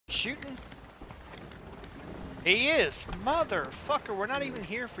shooting? He is. Motherfucker, we're not even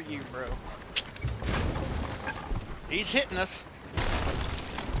here for you, bro. He's hitting us.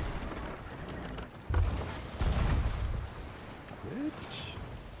 Bitch.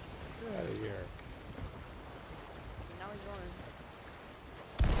 Get out of here. Now he's running.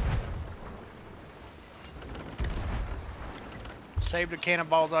 Save the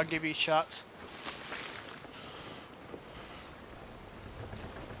cannonballs, I'll give you shots.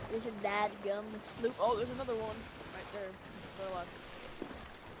 There's a dad gum sloop. Oh, there's another one right there. To the left.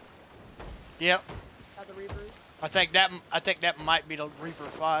 Yep. Got the Reapers. I think that might be the Reaper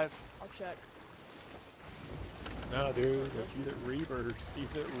 5. I'll check. No, dude. If he's at Reapers,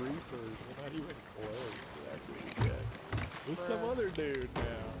 he's at Reapers. We're not even close to actually yet. There's some other dude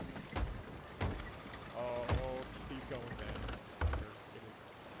now. Oh, he's going down.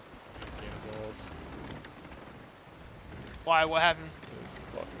 These cannonballs. Why? What happened?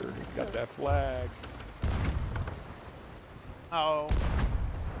 Fucker, he's got that flag. Uh oh.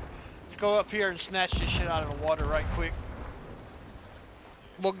 Let's go up here and snatch this shit out of the water right quick.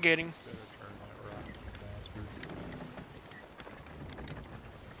 We'll get him. Better turn that rocket,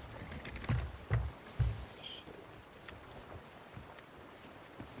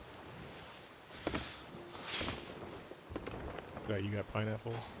 bastard. You got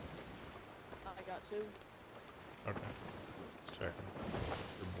pineapples? I got 2. Okay. Just checking.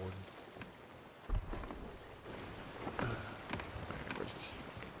 You're bored.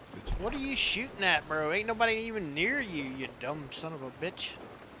 What are you shooting at, bro? Ain't nobody even near you, you dumb son of a bitch.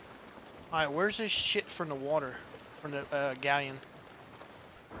 Alright, where's this shit from the water? From the galleon?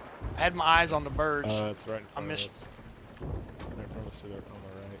 I had my eyes on the birds. It's right in I front missed. of us. Right in front of us, there on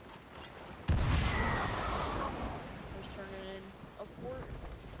the right. Just turning in upward.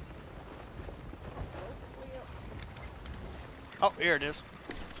 Hopefully up. Oh, here it is.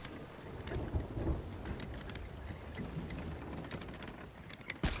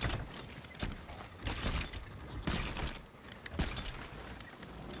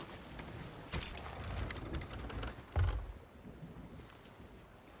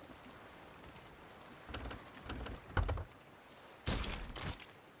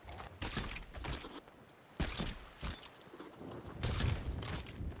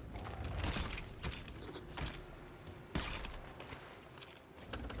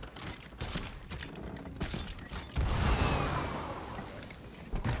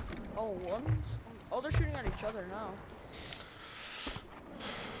 Oh, ones? Oh, they're shooting at each other now.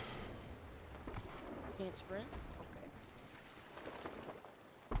 Can't sprint? Okay.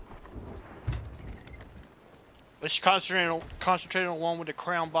 Let's concentrate on one with the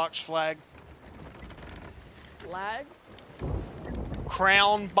crown box flag. Lag?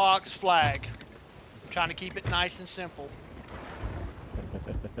 Crown box flag. I'm trying to keep it nice and simple.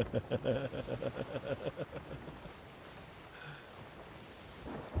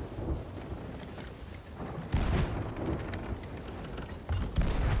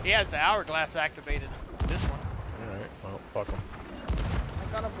 He has the hourglass activated. This one. Alright, well, fuck him. I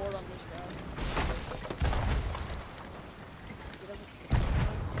got a board on this guy. He doesn't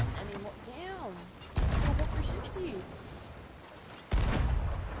anymore. Damn! Oh, 460.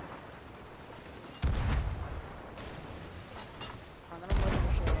 I'm gonna let him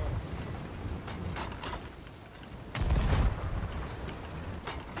show up.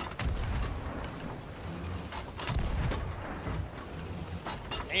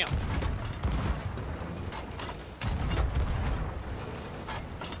 Damn.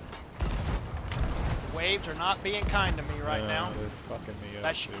 Waves are not being kind to me right now. They're fucking me up,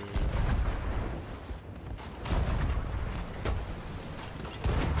 That's- dude.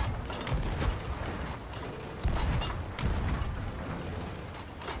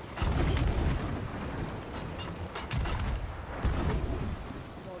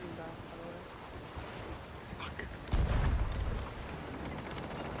 Loading back, by the way.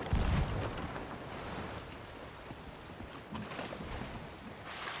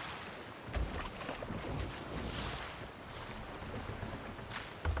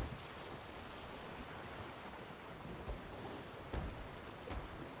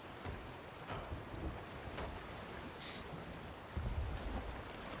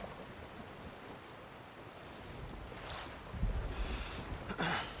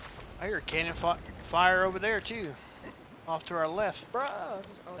 I hear a cannon fire over there too. Off to our left. Bruh!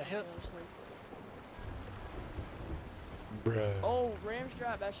 The hell? Bruh. Oh, Ram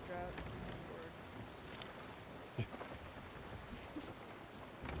strap, S strap.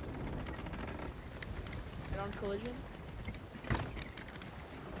 Get on collision.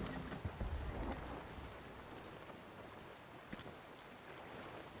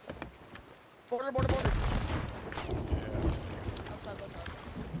 Border, border, border. Yes. Outside, left side.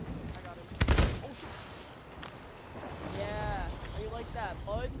 I got him. Oh shit. Yeah. How you like that,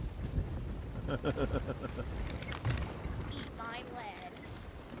 bud? Eat my lead.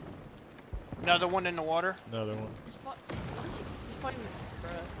 Another one in the water. Another one. He's fighting,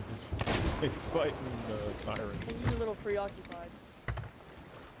 bruh. He's fighting sirens. He's a little preoccupied.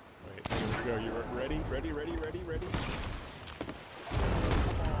 Wait, here we go. You ready? Ready, ready, ready, ready?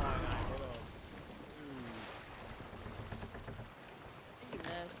 Come on, hold on. He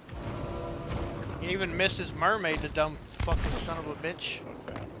missed. He even missed his mermaid, the dumb fucking son of a bitch. What's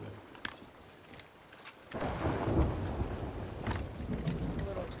happening? A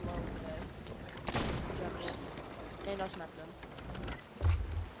little slow today. In general. And I smacked him.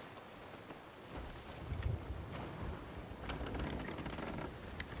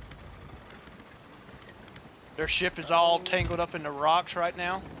 Their ship is all tangled up in the rocks right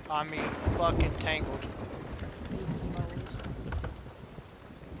now. I mean, fucking tangled.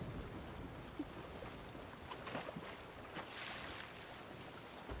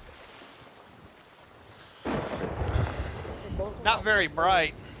 Not very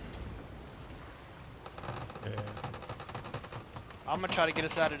bright. Yeah. I'm gonna try to get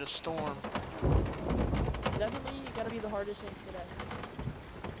us out of the storm. Definitely gotta be the hardest thing today.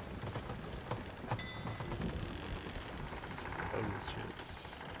 Oh, shit.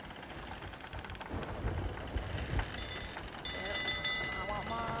 Yeah. I want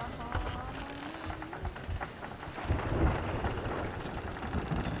my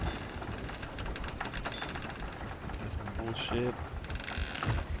That's some bullshit.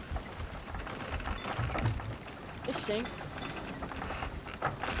 It's sync.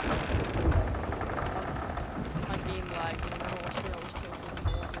 My game lagged and I don't know what shit I was choking in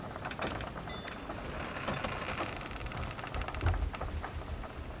the water.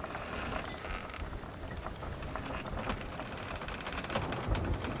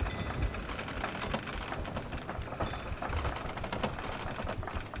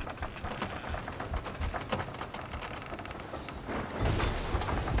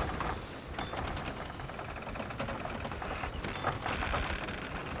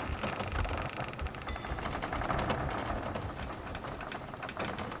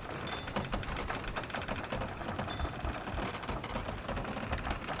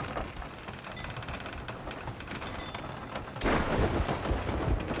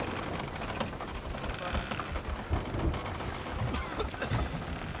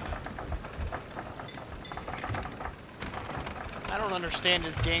 I don't understand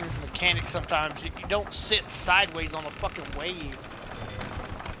this game's mechanics sometimes. You don't sit sideways on a fucking wave.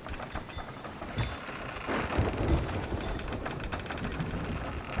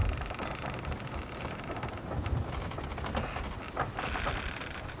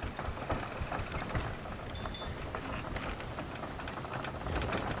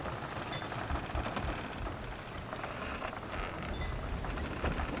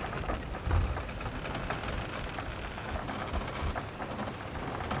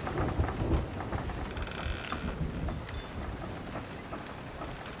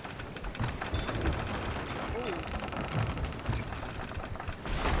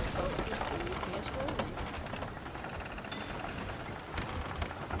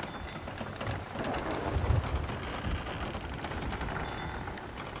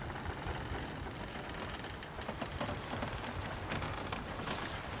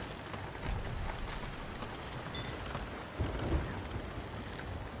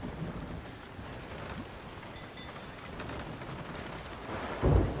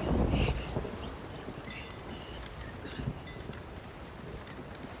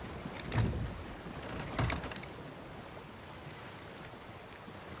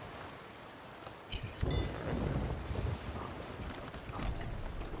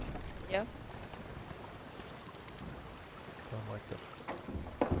 Yeah. Sound like the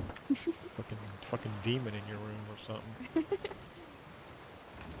fucking demon in your room or something.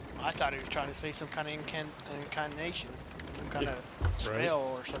 I thought he was trying to say some kind of incarnation, some kind of spell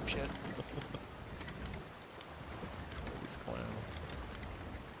or some shit. These clowns.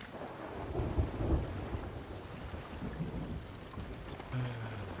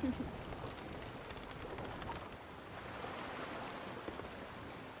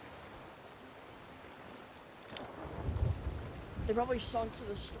 They probably sunk to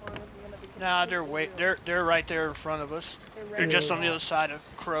the storm at the end of the game. Nah, they're right there in front of us. They're just on the other side of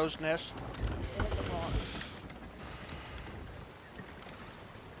Crow's Nest. They hit the rock.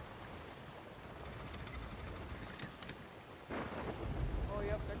 Oh,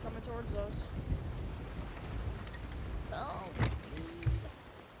 yep, they're coming towards us. Oh.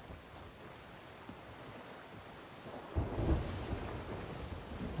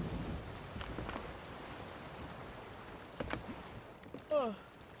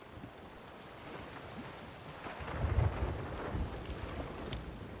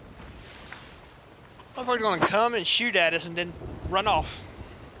 Motherfucker's gonna come and shoot at us and then run off.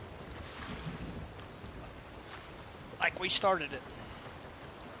 Like we started it.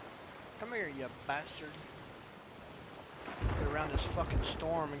 Come here, you bastard. Get around this fucking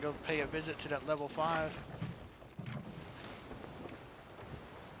storm and go pay a visit to that level 5.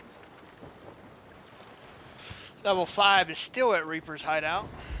 Level 5 is still at Reaper's hideout.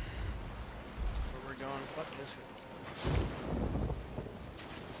 Where we're going, fuck this.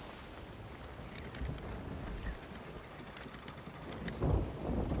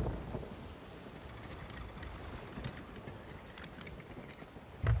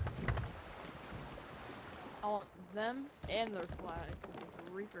 I want them and their flag.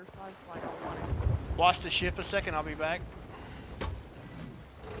 The Reaper 5 flag, I want it. Watch the ship a second, I'll be back.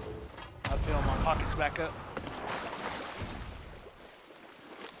 I feel my pockets back up.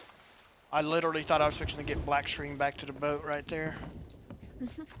 I literally thought I was fixing to get Blackstream back to the boat right there.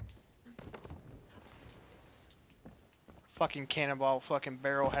 Fucking cannonball fucking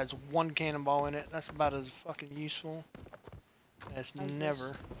barrel has 1 cannonball in it. That's about as fucking useful as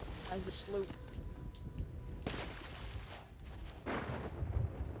never. As the sloop.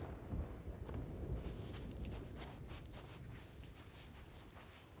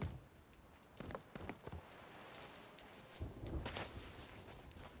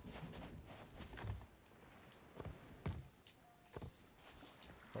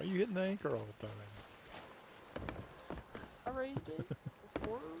 Why are you hitting the anchor all the time? I raised it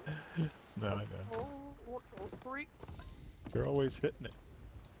before. No, I know. Or freak. You're always hitting it.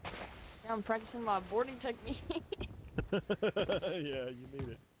 Yeah, I'm practicing my boarding technique. Yeah, you need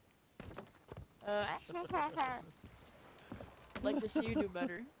it. I'd like to see you do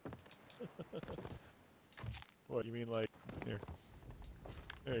better. What, you mean like, here.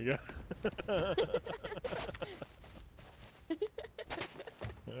 There you go.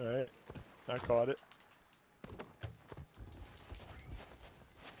 Alright, I caught it.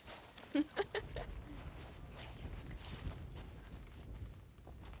 Holy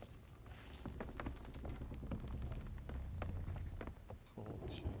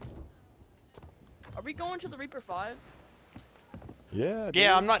shit. Are we going to the Reaper 5? Yeah, dude.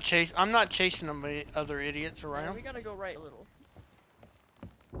 Yeah, I'm not chasing them other idiots Yeah, around. we gotta go right a little.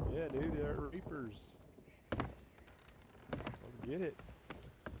 Yeah, dude, they're Reapers. Let's get it.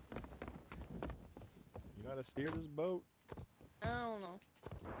 You know how to steer this boat? I don't know.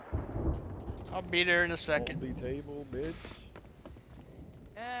 I'll be there in a second. Multi table, bitch.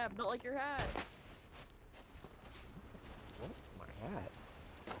 Yeah, built like your hat. What's my hat?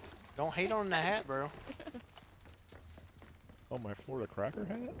 Don't hate on the hat, bro. Oh, my Florida Cracker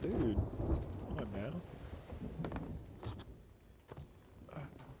hat? Dude, come on now.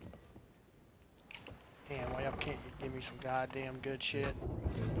 Damn, why y'all can't you give me some goddamn good shit?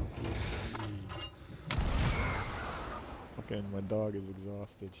 Okay, my dog is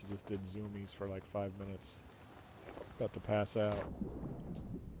exhausted. She just did zoomies for like 5 minutes. About to pass out.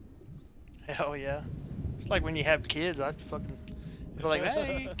 Hell yeah. It's like when you have kids, I fucking feel like,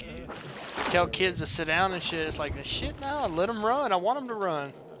 hey, tell kids to sit down and shit. It's like, shit now, let them run. I want them to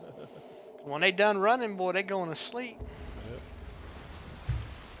run. When they done running, boy, they going to sleep. Yep.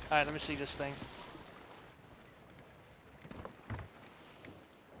 Alright, let me see this thing.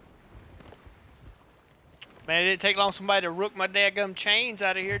 Man, it didn't take long for somebody to rook my daggum chains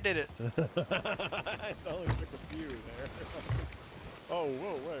out of here, did it? It only took a few there. Oh,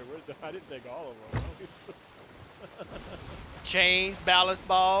 whoa, wait, I didn't take all of them. Chains, ballast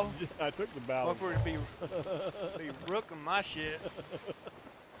ball. I took the ballast. What would be rooking my shit?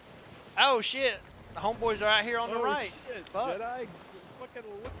 Oh shit! The homeboys are out here on the right. Shit, Fuck. Jedi, fucking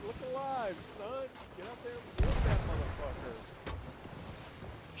look alive, son. Get out there and kill that motherfucker.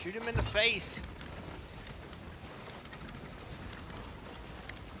 Shoot him in the face.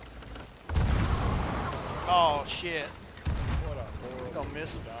 Oh shit! What a horrible Gonna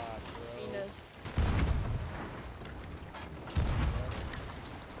miss. shot, bro. Venus.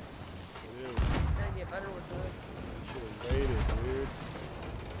 It is. Gotta get better with that. Should have waited, dude.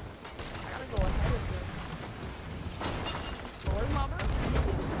 I gotta go ahead of them. Where's my bro?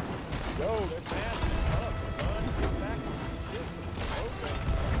 Yo, they're passing up, son. Get back to the ship. Open.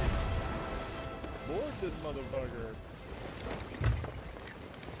 Board this motherfucker.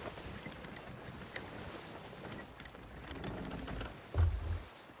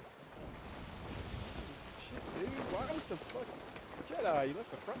 Shit, dude. Why was the fuck... Jedi, you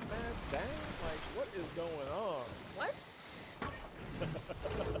left the front mast down? Like, what is going on? What?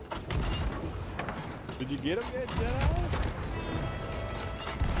 Did you get him yet, Jedi?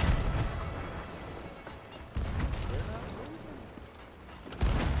 They're not moving.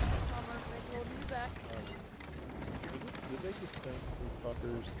 I'm gonna make a little back. sink these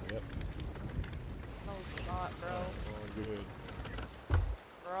fuckers? Yep. No shot, bro. Oh, good.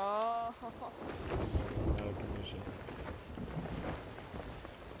 Bro. Out of commission.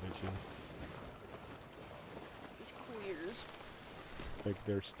 Bitches. These queers. Take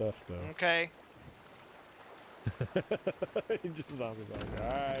their stuff, though. Okay. He just zombies like,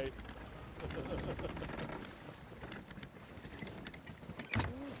 alright.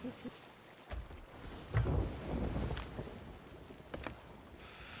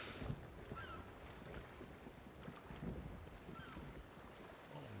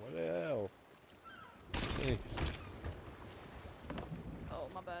 What the hell? Thanks. Oh,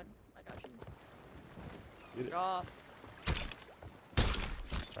 my bad. I got you. Get it. Drop.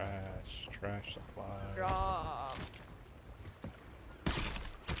 Trash supplies. Drop.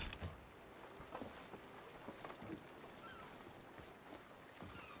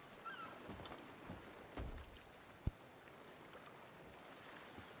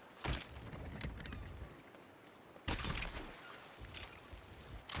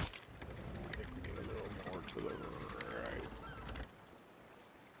 I think we need a little more to the right.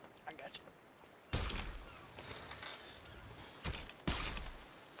 I got you.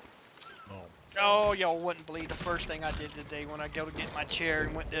 Oh, Oh, y'all wouldn't believe the first thing I did today when I go to get my chair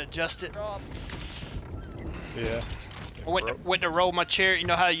and went to adjust it. Drop. yeah. I went to roll my chair. You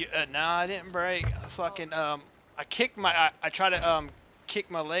know how you? Nah, I didn't break. I kicked my. I tried to kick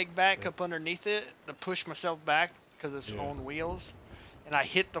my leg back up underneath it to push myself back because it's Yeah. on wheels, and I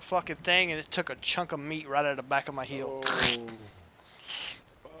hit the fucking thing and it took a chunk of meat right out of the back of my heel. Oh.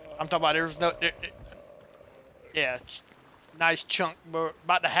 I'm talking about there's no. Yeah, nice chunk, but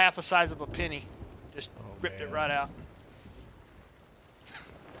about the half the size of a penny. Just Oh, ripped it man. right out.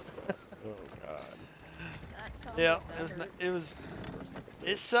 Oh god. That sounds Yeah, like that hurt.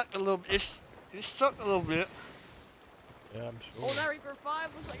 it sucked a little. It sucked a little bit. Yeah, I'm sure. Oh, that Reaper 5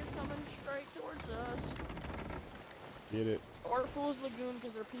 looks like it's coming straight towards us. Get it. Or Fool's Lagoon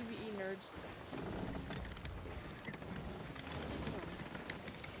because they're PvE nerds.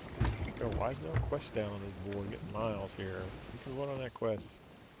 Yo, why is there no quest down on this board? Getting miles here. You can run on that quest.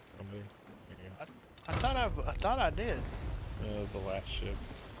 Somebody. Yeah. I thought I did. That was the last ship.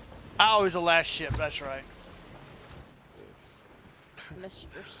 I was the last ship. That's right. This.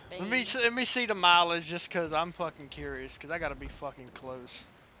 Mr. Spain. Let me see the mileage just cause I'm fucking curious cause I gotta be fucking close.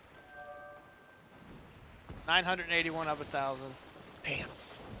 981 of 1,000. Damn.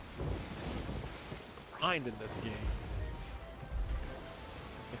 Grind in this game.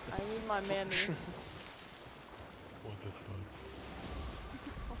 I need my mammy. What the fuck?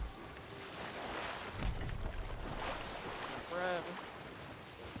 Bro.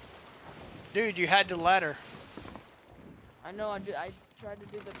 Dude, you had the ladder. I know, I tried to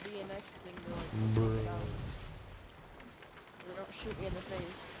do the BNX thing to like Bro. take it out. They don't shoot me in the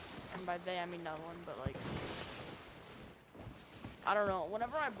face. And by they I mean that one, but like I don't know.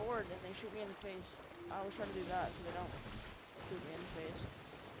 Whenever I board and they shoot me in the face, I always try to do that so they don't shoot me in the face.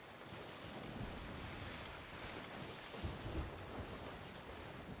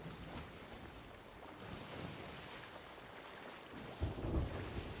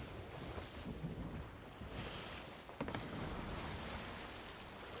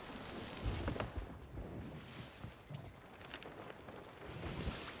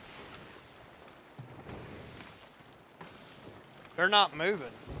 They're not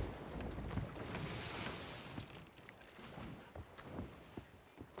moving.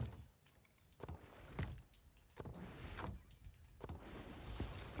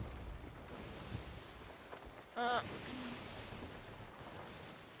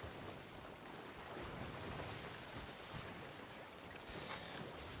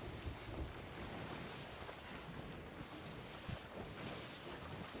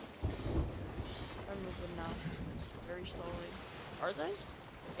 They're moving now. Very slowly. Are they?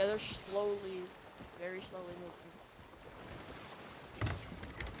 Yeah, they're slowly, very slowly moving.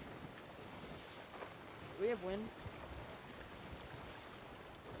 Do we have wind?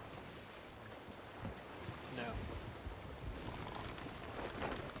 No.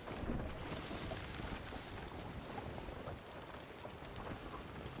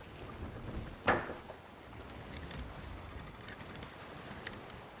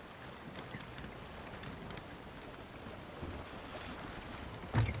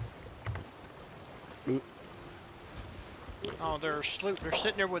 Oh, they're asleep. They're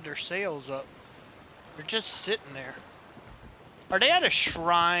sitting there with their sails up. They're just sitting there. Are they at a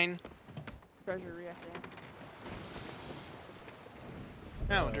shrine? Treasure reacting.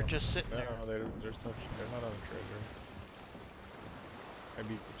 No, they're just sitting No, there. they're not on the treasure. I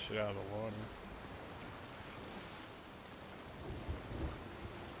beat the shit out of the water.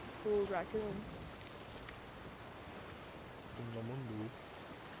 Fool's raccoon.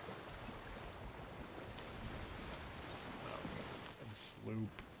 And sloop.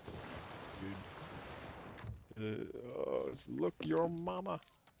 Dude. Look your mama.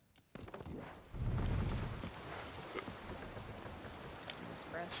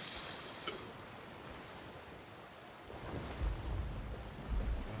 Breath.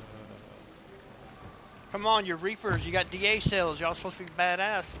 Come on, you reefers, you got DA cells. Y'all supposed to be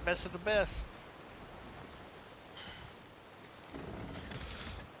badass, the best of the best.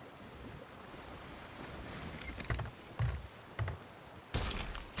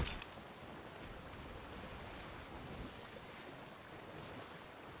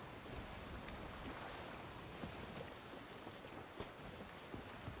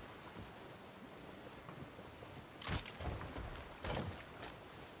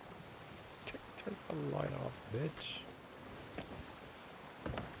 Take the light off, bitch.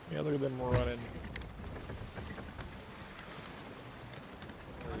 Yeah, look at them running.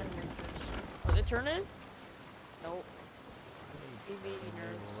 Are they turning? Nope. TV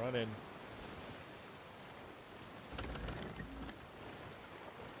nerds. Running.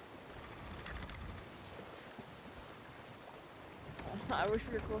 I wish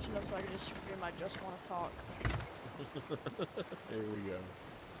we were close enough so I could just scream, I just want to talk. There we go.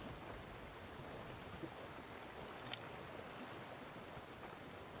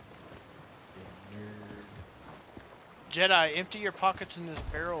 Jedi, empty your pockets in this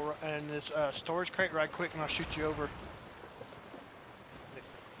barrel and this storage crate right quick, and I'll shoot you over.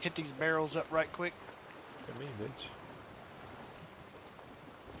 Hit these barrels up right quick. Look at me, bitch.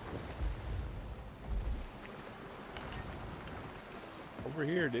 Over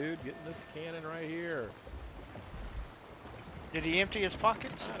here, dude. Get in this cannon right here. Did he empty his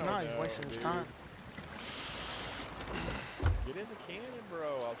pockets? I don't No, he's know, wasting his dude. time. Get in the cannon, bro.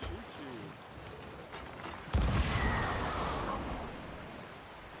 I'll shoot you.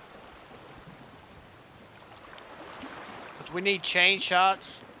 We need chain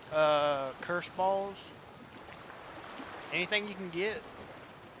shots, curse balls, anything you can get.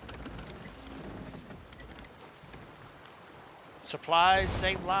 Supplies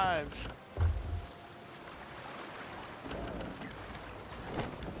save lives.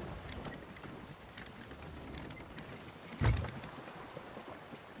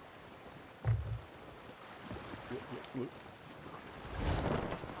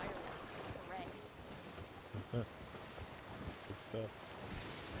 Good stuff.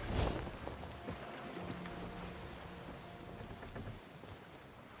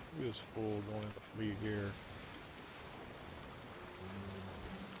 Look at this fool going at the fleet here.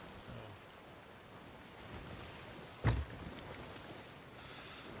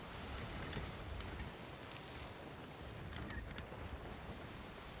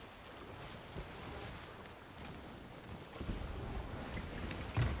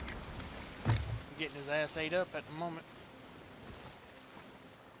 Getting his ass ate up at the moment.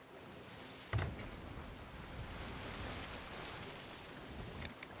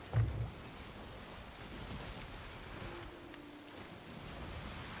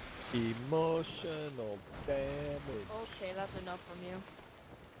 Emotional damage. Okay, that's enough from you.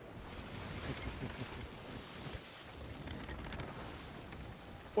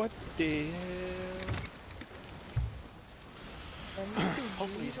 What the hell?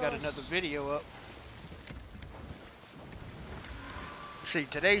 Hopefully he's got another video up. Let's see,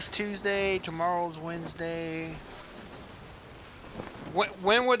 today's Tuesday, tomorrow's Wednesday.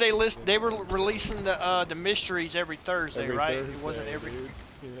 When were they list? They were releasing the mysteries every Thursday, Every right? Thursday, It wasn't every. dude.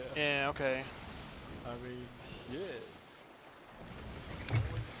 Yeah. Okay. I mean, shit. No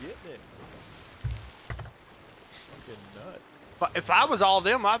one's getting it. Fucking nuts. But if I was all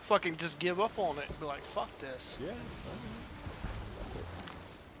them, I'd fucking just give up on it and be like, fuck this. Yeah.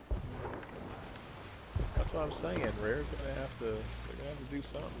 That's what I'm saying. Rare's gonna have to. They're gonna have to do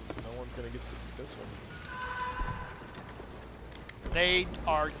something. No one's gonna get this one. They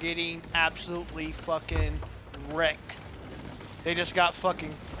are getting absolutely fucking wrecked. They just got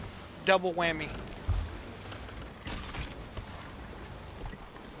fucking double whammy.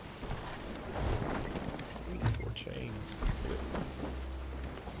 Four chains.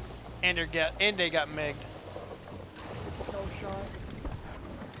 And they got megged. No shot.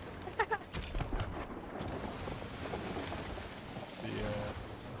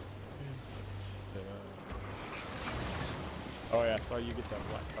 Oh yeah, I saw you get that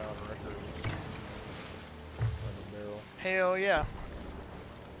black cloud record on the barrel. Hell yeah.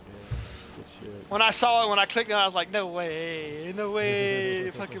 Yeah, good shit. When I saw it, when I clicked on it, I was like, no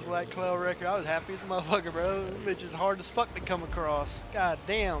way, fucking Black Cloud record. I was happy as a motherfucker, bro. This bitch is hard as fuck to come across. God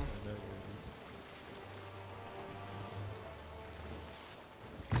damn. I know,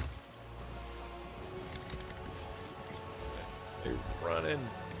 dude. They're running.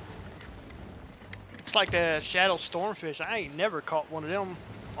 It's like the Shadow Stormfish. I ain't never caught one of them.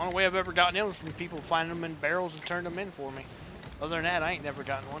 Only way I've ever gotten them is from people finding them in barrels and turning them in for me. Other than that, I ain't never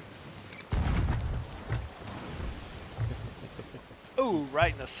gotten one. Ooh,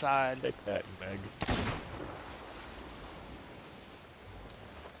 right in the side. Take that, Meg.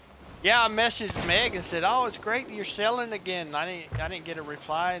 Yeah, I messaged Meg and said, "Oh, it's great that you're selling again." I didn't get a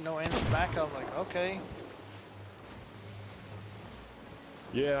reply, no answer back. I was like, okay.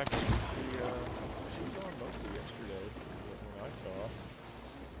 Yeah, she was on mostly yesterday, when I saw.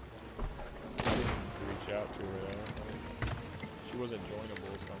 I didn't reach out to her though. She wasn't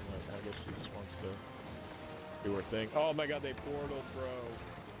joinable, so I'm like, I guess she just wants to do her thing. Oh my god, they portal, bro.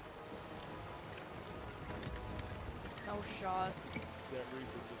 No shot. That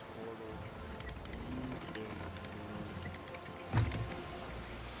Reaper just portal.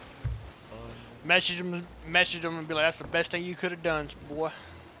 Message him and be like, "That's the best thing you could have done, boy." I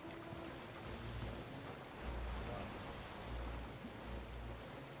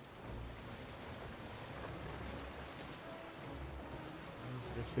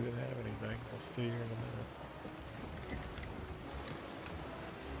guess they didn't have anything. I'll see here in a minute.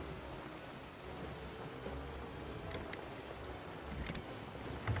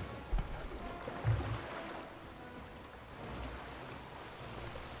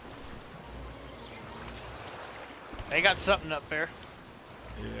 They got something up there.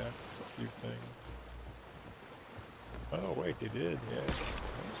 Yeah, a few things. Oh wait, they did, yeah.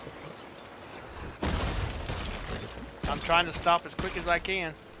 I'm trying to stop as quick as I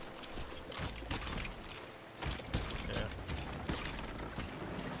can. Yeah.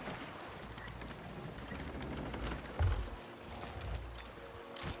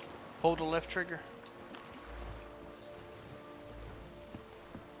 Hold the left trigger.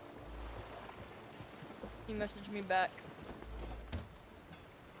 He messaged me back.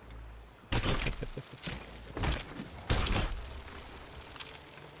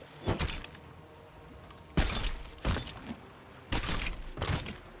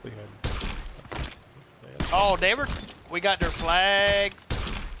 We had. Oh, we got their flag.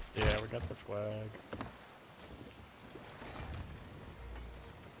 Yeah, we got the flag.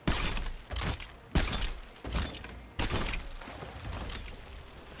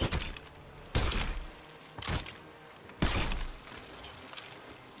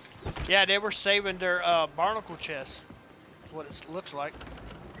 Yeah, they were saving their barnacle chest. That's what it looks like.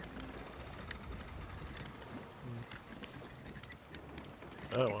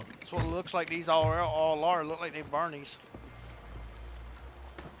 Oh well. That's what it looks like. These all are. Look like they Barneys.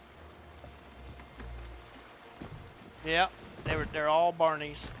 Yeah, they're all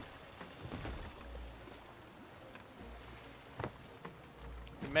Barneys.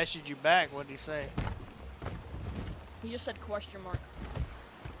 He messaged you back. What did he say? He just said question mark.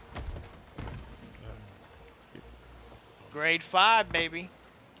 Grade 5, baby.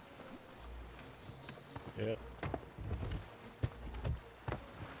 Yep.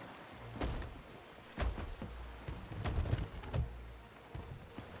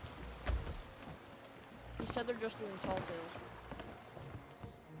 He said they're just doing tall tales.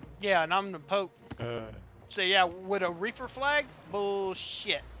 Yeah, and I'm the Pope. So So yeah, with a Reaper flag?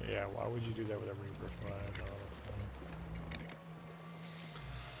 Bullshit. yeah, why would you do that with a Reaper flag, honestly?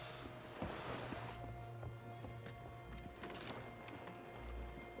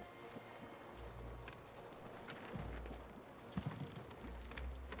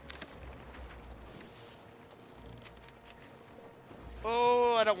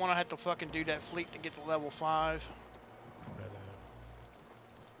 Oh, I don't want to have to fucking do that fleet to get to level 5. But,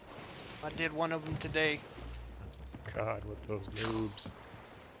 I did one of them today. God, with those noobs.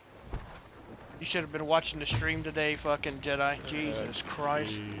 You should have been watching the stream today, fucking Jedi. Jesus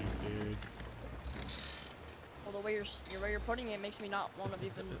Christ. Jeez, dude. Well, the way you're putting it makes me not want to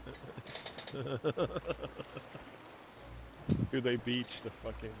even. Dude, they beached the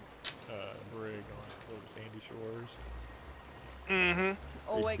fucking brig on the Sandy Shores. Mm-hmm.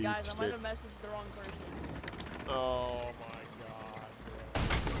 Oh They wait, guys, I beached might it. have messaged the wrong person. Oh my god,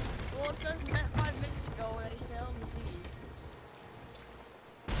 bro. Well, it says met 5 minutes ago that he said on the CD.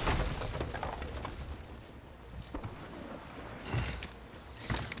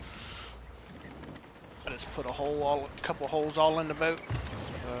 I just put a couple holes all in the boat.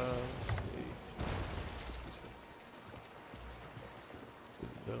 Let's see.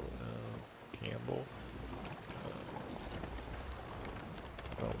 So,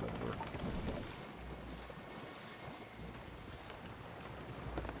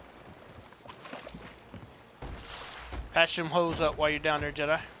 Patch them hoes up while you're down there,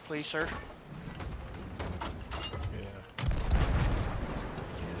 Jedi. Please, sir. Yeah.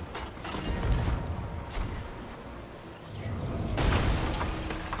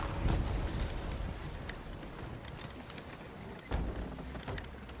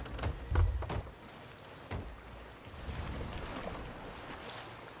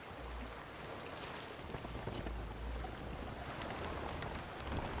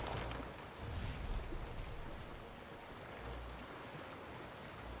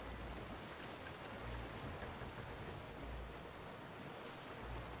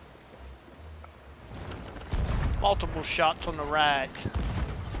 Multiple shots on the right.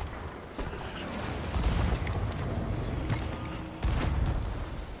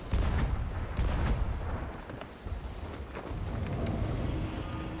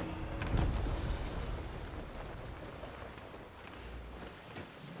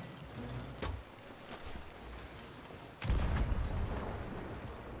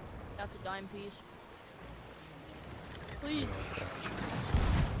 That's a dime piece. Please.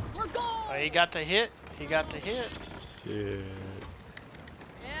 Let's go! Oh, he got the hit. He got the hit. Shit.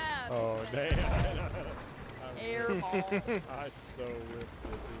 Yeah. Oh, that's damn. Airball. I so whipped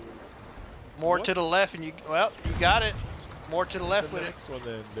it, dude. More What? to the left, and you. Well, you got it. More to the left The with next one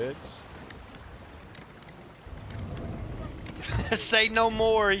then, bitch. it. Say no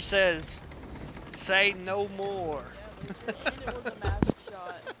more, he says. Say no more. Yeah, and it was a mask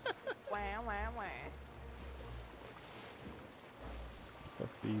shot. Wah, wah, wah. Suck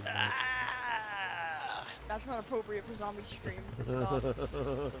these nuts. Ah! That's not appropriate for zombie stream. Stop.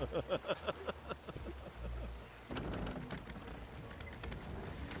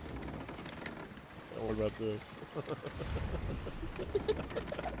 What about this?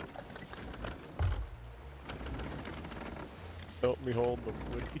 Help me hold them,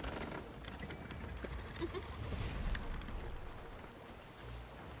 please.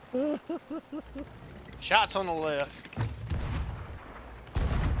 Shots on the left.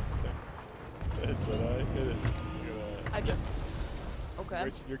 That's what I hit it. Look at I just. that. Okay.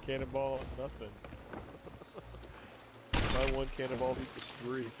 Wasting your cannonball on nothing. My one cannonball equals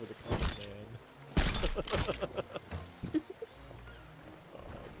 3 for the common man. Oh,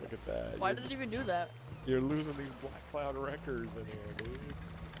 look at that. Why You're did it just- even do that? You're losing these Black Cloud Wreckers in here, dude.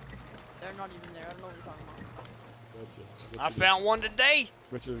 They're not even there. I don't know what you're talking about. I found one today.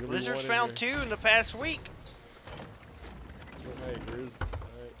 Lizards Lizards found 2 in the past week. Hey, here's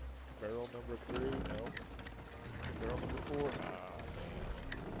alright, barrel number 3. No. Barrel number 4. Ah, man.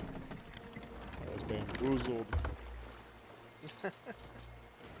 I was bamboozled. These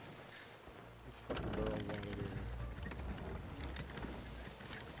fucking barrels out of here.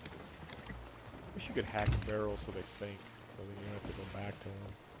 Wish you could hack barrels so they sink, so then you don't have to go back to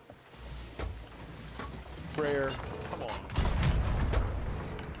them. Prayer, come on.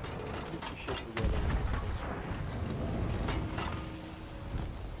 Get your shit together with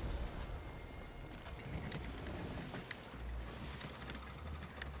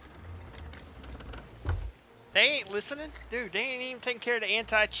They ain't listening. Dude, they ain't even taking care of the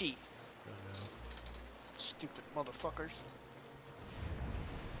anti-cheat. this bitch. Stupid motherfuckers.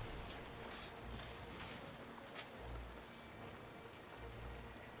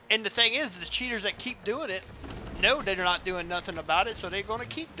 And the thing is, the cheaters that keep doing it know they're not doing nothing about it, so they're gonna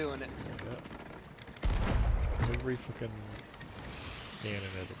keep doing it. Yep. Every fucking cannon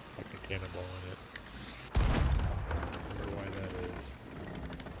has a fucking cannonball in it. I wonder why that is.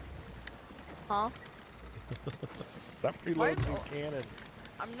 Huh? Stop Why reloading is- these cannons.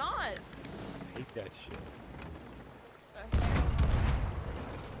 I'm not. I hate that shit.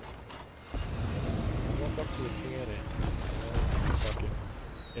 Walk up to a cannon. It's fucking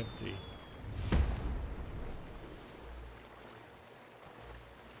empty.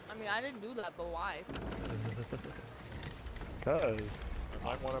 I mean, I didn't do that, but why? Cause I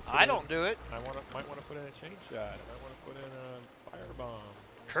might want to. I don't do it. I might want to put in a chain shot. I might want to put in a firebomb.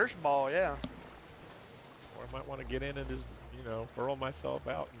 Curse ball, yeah. Or I might want to get in and just, you know, burrow myself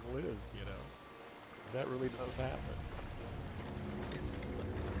out and live, you know. 'Cause that really does happen.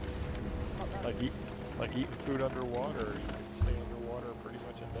 Like eating food underwater, you can stay underwater pretty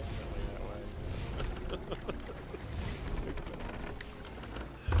much indefinitely that way.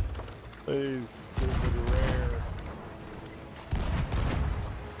 Please, stupid rare.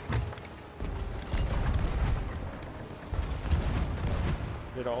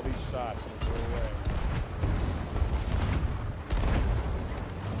 Hit all these shots and go away.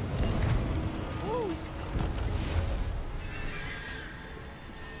 Woo!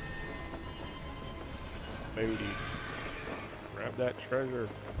 Booty. Grab that treasure.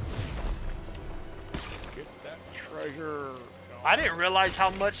 Get that treasure. I didn't realize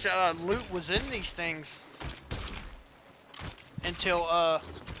how much loot was in these things until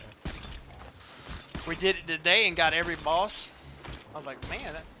we did it today and got every boss. I was like,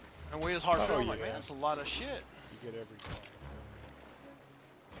 man, and we was hardcore. I'm like, man, that's a lot of shit. You get every boss.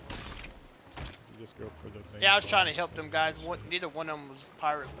 You just go for the main Yeah, I was trying to boss. help them guys. Neither one of them was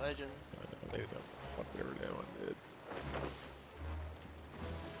Pirate Legend. They don't fuck they were doing, dude.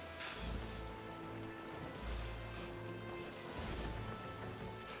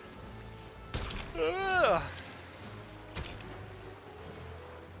 Ugh.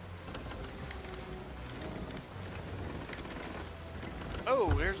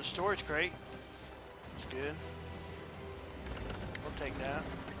 Oh, there's a storage crate. That's good. We'll take that.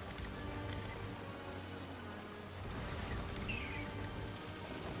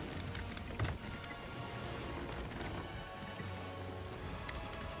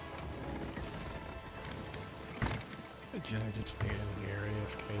 Did I just stand in the area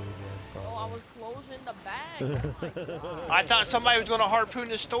of cave again? Oh, I was closing the bag. Oh my god. I thought somebody was gonna harpoon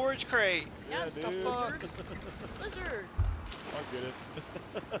the storage crate. Yeah, Yeah, the dude. fuck? Lizard. I'll get it.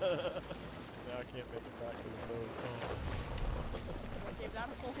 Now I can't make it back to the boat. Oh. I gave that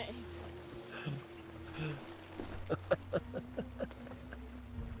away.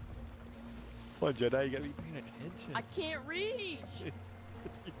 Come on, Jedi, you gotta be paying attention. I can't reach.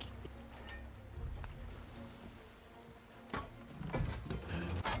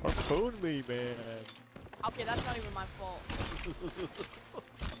 Harpoon me, man. Okay, that's not even my fault.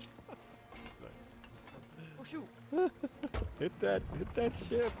 Oh shoot. Hit that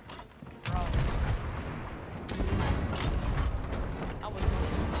ship. Bro. I was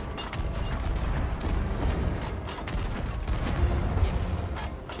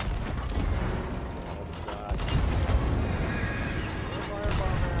Oh my god.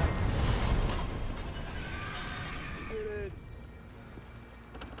 Firebomber. Get it.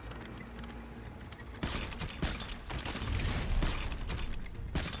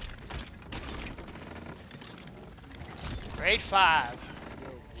 Grade 5.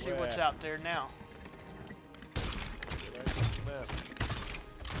 Yo, See what's rat. out there now. Get right to the map.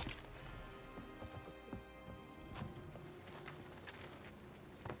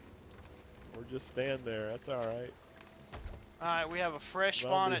 Or just stand there, that's alright. Alright, we have a fresh Love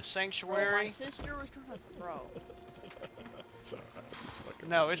spawn you. at Bro, my Sanctuary. sister was trying to throw. It's alright. Just fucking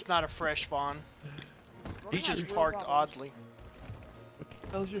No, it's not a fresh spawn. Bro, He has just real parked problems. oddly. What the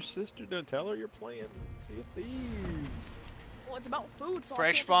hell's your sister doing? Tell her you're playing Sea of Thieves. Well, it's about food, so I Fresh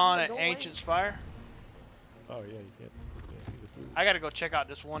can't just spawn leave at it go away. Ancient Spire. Oh yeah, you can't see the food. I gotta go check out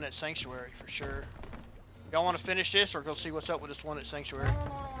this one at Sanctuary for sure. Y'all want to finish this or go see what's up with this one at No, Sanctuary? no, no, I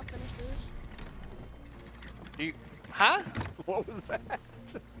don't want to finish this. Huh? What was that?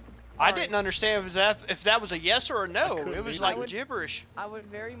 I Sorry. didn't understand if that was a yes or a no. couldn't It was either. like I would- gibberish. I would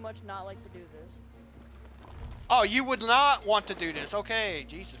very much not like to do this. Oh, you would not want to do this. Okay,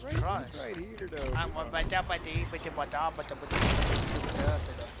 Jesus Right, Christ. he's right here though.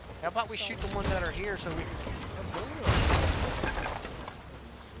 How about we shoot the ones that are here so we can...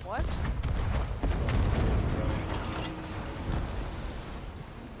 What?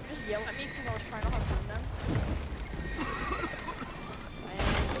 You just yell at me because I was trying to harpoon them? Man,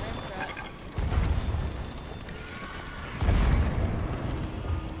 crap.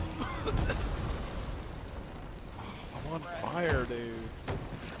 I'm on fire, dude.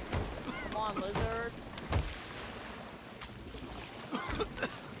 Come on, lizard.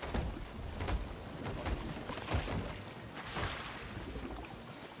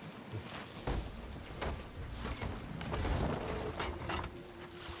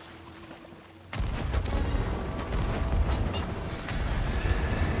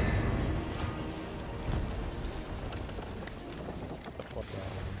 Get the fuck out of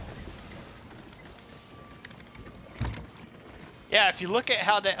here. Yeah, if you look at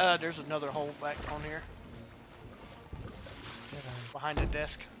how that... there's another hole back on here. Behind the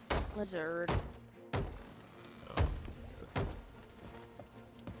desk. Lizard.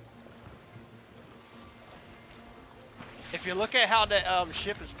 If you look at how that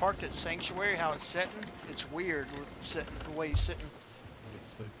ship is parked at Sanctuary, how it's sitting, it's weird with sitting, the way he's sitting.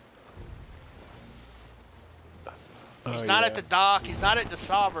 He's not at the dock, he's not at the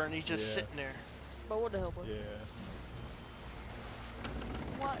Sovereign, he's just Yeah. sitting there. But what the hell, boy? Yeah.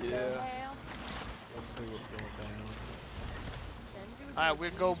 What the Yeah. hell? We'll see what's going down. Alright,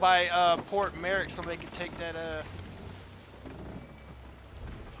 we'll go by Port Merrick, somebody can take that wait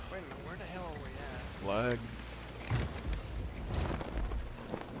a minute, where the hell are we at? Flag.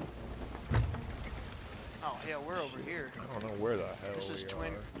 Oh hell, we're over here. I don't know where the hell This is we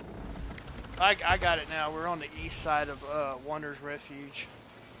Twin- are. I got it now. We're on the east side of Wonders Refuge.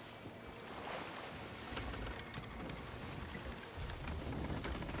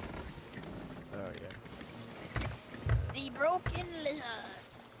 Oh yeah. The broken lizard.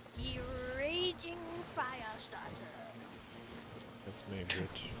 The raging fire starter. That's me,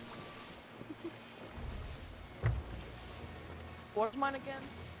 bitch. What's mine again?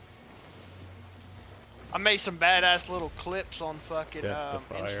 I made some badass little clips on fucking Death to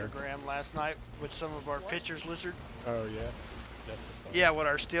Fire. Instagram last night with some of our What? pictures, Lizard. Oh yeah. That's the fun. Yeah, with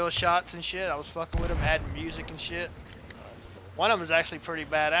our still shots and shit. I was fucking with them, adding music and shit. Oh, that's cool. One of them is actually pretty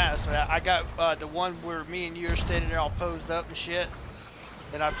badass. I got the one where me and you are standing there all posed up and shit.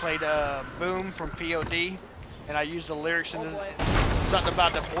 And I played Boom from POD. And I used the lyrics in Oh the, boy. something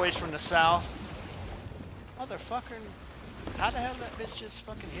about the boys from the south. Motherfucker, how the hell did that bitch just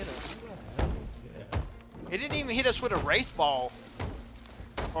fucking hit us? Yeah. It didn't even hit us with a wraith ball.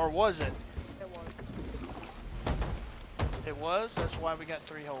 Or was it? It was. It was? That's why we got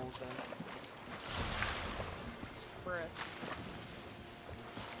 3 holes then. Bruh.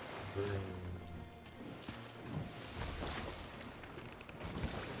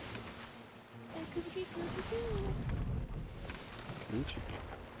 Gucci.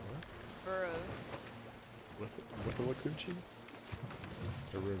 Bruh. With the Wakuchi?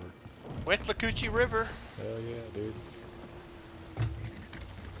 It's a river. Wethlacoochee River. Hell yeah, dude.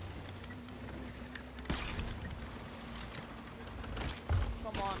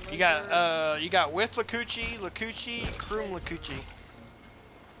 Come on, You lizard. got Wethlacoochee, Lacoochee, Kroom Lacoochee.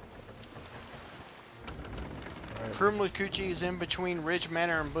 Alright. Kroom Lacoochee is in between Ridge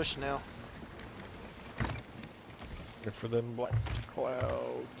Manor and Bushnell. Look for them black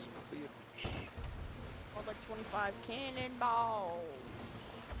clouds. Bitch. More like 25 cannonballs.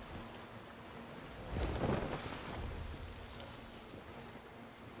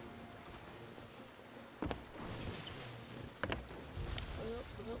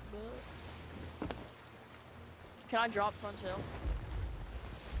 Can I drop front hill?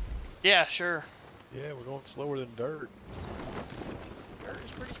 Yeah, sure. Yeah, we're going slower than dirt. Dirt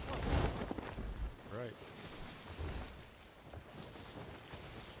is pretty slow. Right.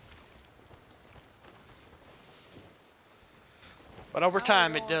 But over Now we're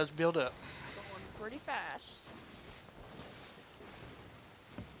time, it going- does build up. Going pretty fast.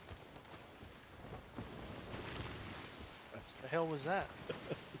 That's The hell was that?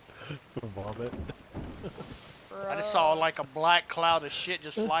 vomit. I just saw like a black cloud of shit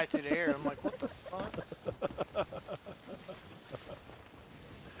just fly through the air. I'm like, what the fuck?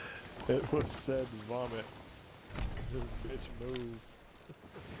 It was said vomit. This bitch move.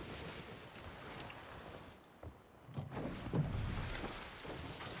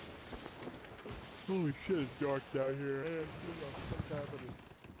 Holy shit, it's dark down here. Hey, what's happening?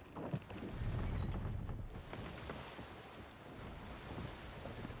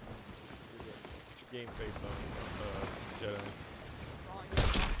 Put your game face on, Jedi.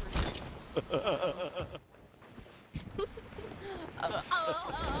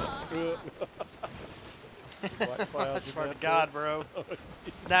 Black I clouds swear and to that God, bitch. bro.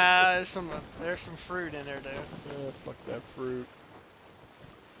 Nah, there's some fruit in there, dude. Yeah, fuck that fruit.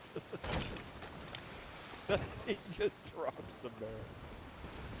 He just drops the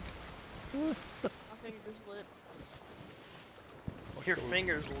barrel. My fingers lit. Your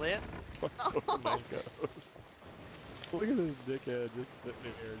finger's lit. Fuck those mangoes. Look at this dickhead just sitting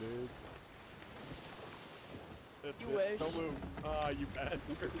in here, dude. That's You it. wish. Don't move. Ah, you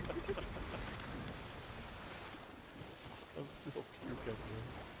bastard. I'm still puking, man.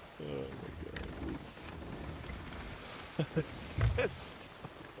 Oh my god. That's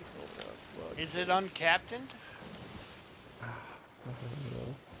oh, fuck. Is it uncaptained? I don't know.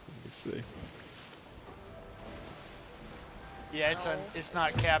 Let me see. Yeah, No. it's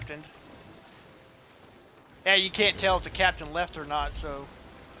not captained. Yeah, you can't tell if the captain left or not, so.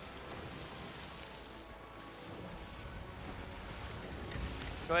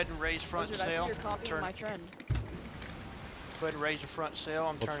 Go ahead and raise front Lizard, I see sail. you're copying Turn, my trend. go ahead and raise the front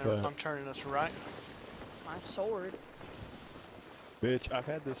sail. What's that? I'm turning us right. My sword. Bitch, I've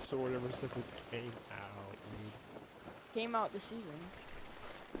had this sword ever since it came out, dude. Came out this season.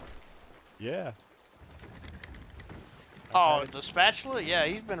 Yeah. Oh, I've had the it- spatula? Yeah,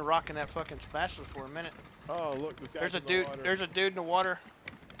 he's been rocking that fucking spatula for a minute. Oh, look, this guy's There's a in the dude. water. There's a dude in the water.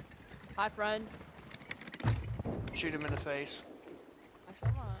 Hi, friend. Shoot him in the face. Actually,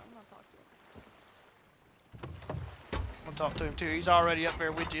 I'm gonna talk to him. I'll talk to him too. He's already up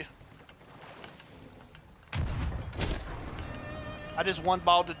there with you. I just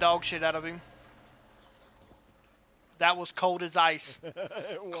one-balled the dog shit out of him. That was cold as ice. It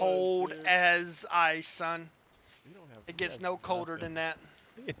was, Cold dude. as ice, son. You don't have, It he gets has no colder nothing. than that.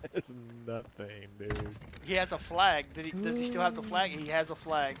 He has nothing, dude. He has a flag. Does he still have the flag? He has a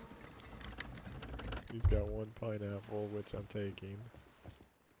flag. He's got one pineapple, which I'm taking.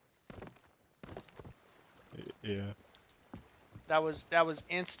 Yeah. That was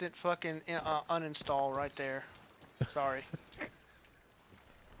instant fucking uninstall right there. Sorry.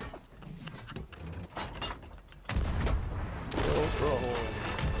 Oh,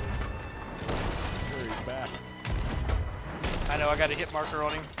 he's back. I know. I got a hit marker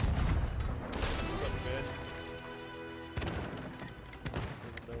on him. What's up, man?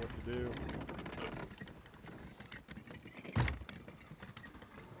 Doesn't know what to do.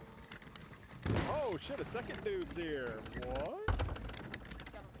 Oh shit! A second dude's here. What?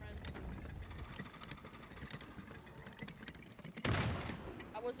 Got a friend.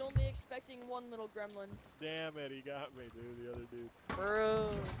 I was only expecting one little gremlin. Damn it! He got me, dude. The other dude. Bro.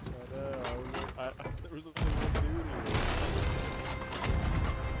 I know. There was only one dude here.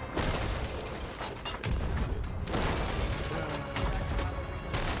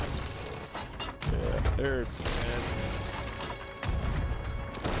 Yeah, there's man.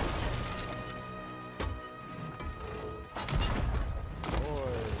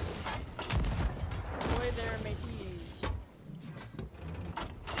 Boy there, mateys.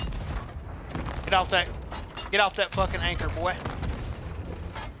 Get off that fucking anchor, boy.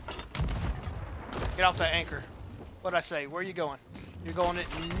 Get off that anchor. What'd I say? Where are you going? You're going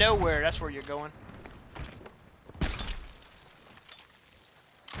nowhere. That's where you're going.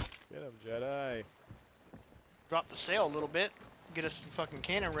 Get him, Jedi. Drop the sail a little bit. Get us some fucking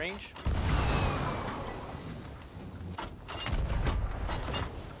cannon range.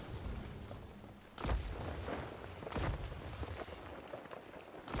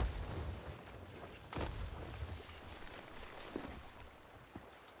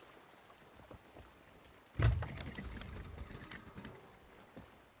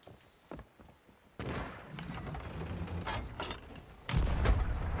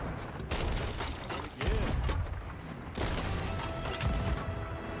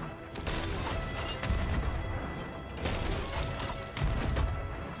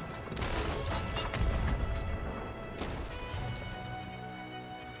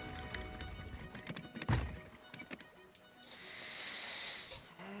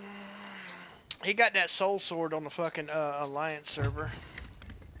 He got that soul sword on the fucking Alliance server.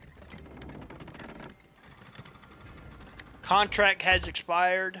 Contract has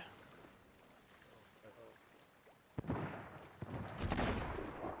expired.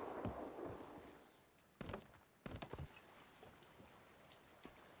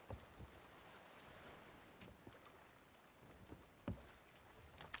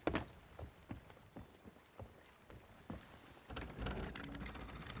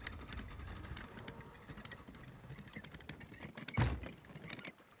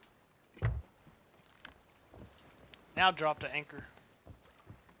 Now drop the anchor.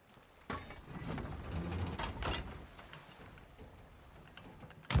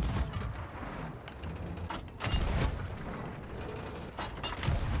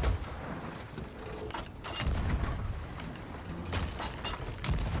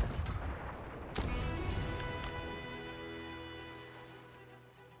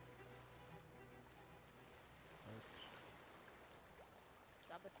 Is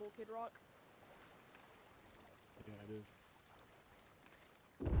that the cool kid rock? Yeah, it is.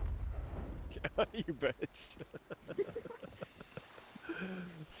 You bitch.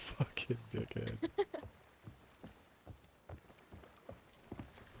 Fucking dickhead.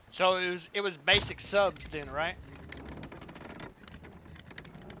 So it was basic subs then, right?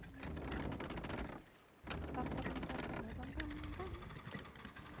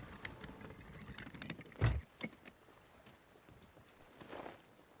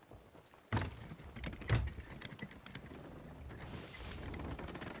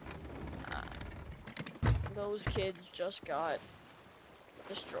 Those kids just got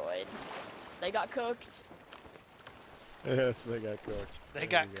destroyed. They got cooked. Yes, they got cooked. They There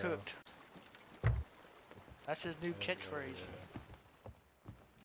got you go. cooked. That's his new There you go, catchphrase. yeah.